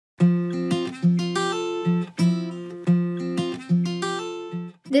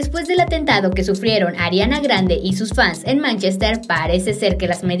Después del atentado que sufrieron Ariana Grande y sus fans en Manchester, parece ser que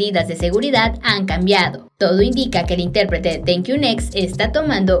las medidas de seguridad han cambiado. Todo indica que el intérprete de Thank You Next está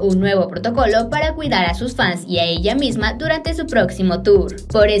tomando un nuevo protocolo para cuidar a sus fans y a ella misma durante su próximo tour.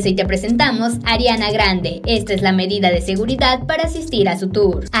 Por eso hoy te presentamos Ariana Grande. Esta es la medida de seguridad para asistir a su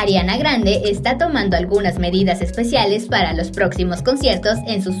tour. Ariana Grande está tomando algunas medidas especiales para los próximos conciertos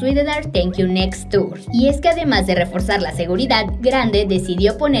en su Sweden Thank You Next Tour. Y es que además de reforzar la seguridad, Grande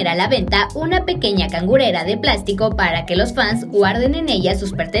decidió poner a la venta una pequeña cangurera de plástico para que los fans guarden en ella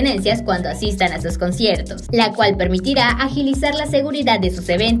sus pertenencias cuando asistan a sus conciertos, la cual permitirá agilizar la seguridad de sus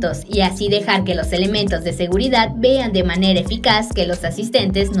eventos y así dejar que los elementos de seguridad vean de manera eficaz que los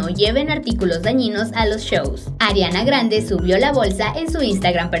asistentes no lleven artículos dañinos a los shows. Ariana Grande subió la bolsa en su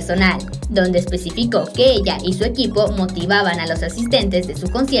Instagram personal, donde especificó que ella y su equipo motivaban a los asistentes de su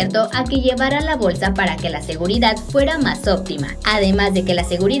concierto a que llevaran la bolsa para que la seguridad fuera más óptima, además de que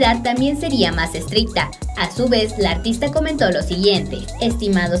la seguridad también sería más estricta. A su vez, la artista comentó lo siguiente: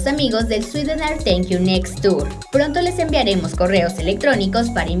 estimados amigos del Sweden Thank You Next Tour, pronto les enviaremos correos electrónicos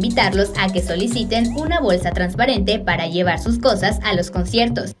para invitarlos a que soliciten una bolsa transparente para llevar sus cosas a los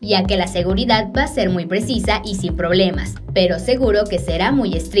conciertos, ya que la seguridad va a ser muy precisa y sin problemas, pero seguro que será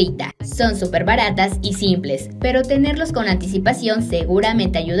muy estricta. Son súper baratas y simples, pero tenerlos con anticipación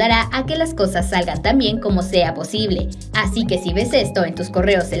seguramente ayudará a que las cosas salgan tan bien como sea posible. Así que si ves esto en tus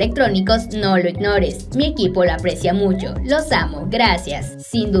correos electrónicos, no lo ignores. Mi equipo lo aprecia mucho. Los amo. Gracias.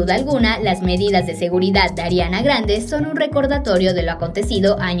 Sin duda alguna, las medidas de seguridad de Ariana Grande son un recordatorio de lo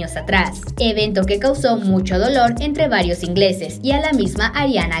acontecido años atrás, evento que causó mucho dolor entre varios ingleses y a la misma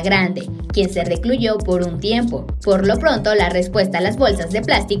Ariana Grande, quien se recluyó por un tiempo. Por lo pronto, la respuesta a las bolsas de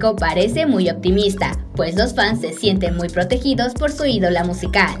plástico parece muy optimista, pues los fans se sienten muy protegidos por su ídola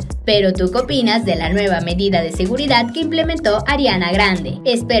musical. Pero ¿tú qué opinas de la nueva medida de seguridad que implementó Ariana Grande?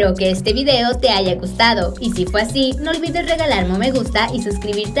 Espero que este video te haya gustado y si fue así, no olvides regalarme un me gusta y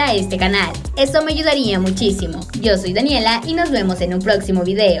suscribirte a este canal. Eso me ayudaría muchísimo. Yo soy Daniela y nos vemos en un próximo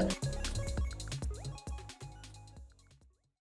video.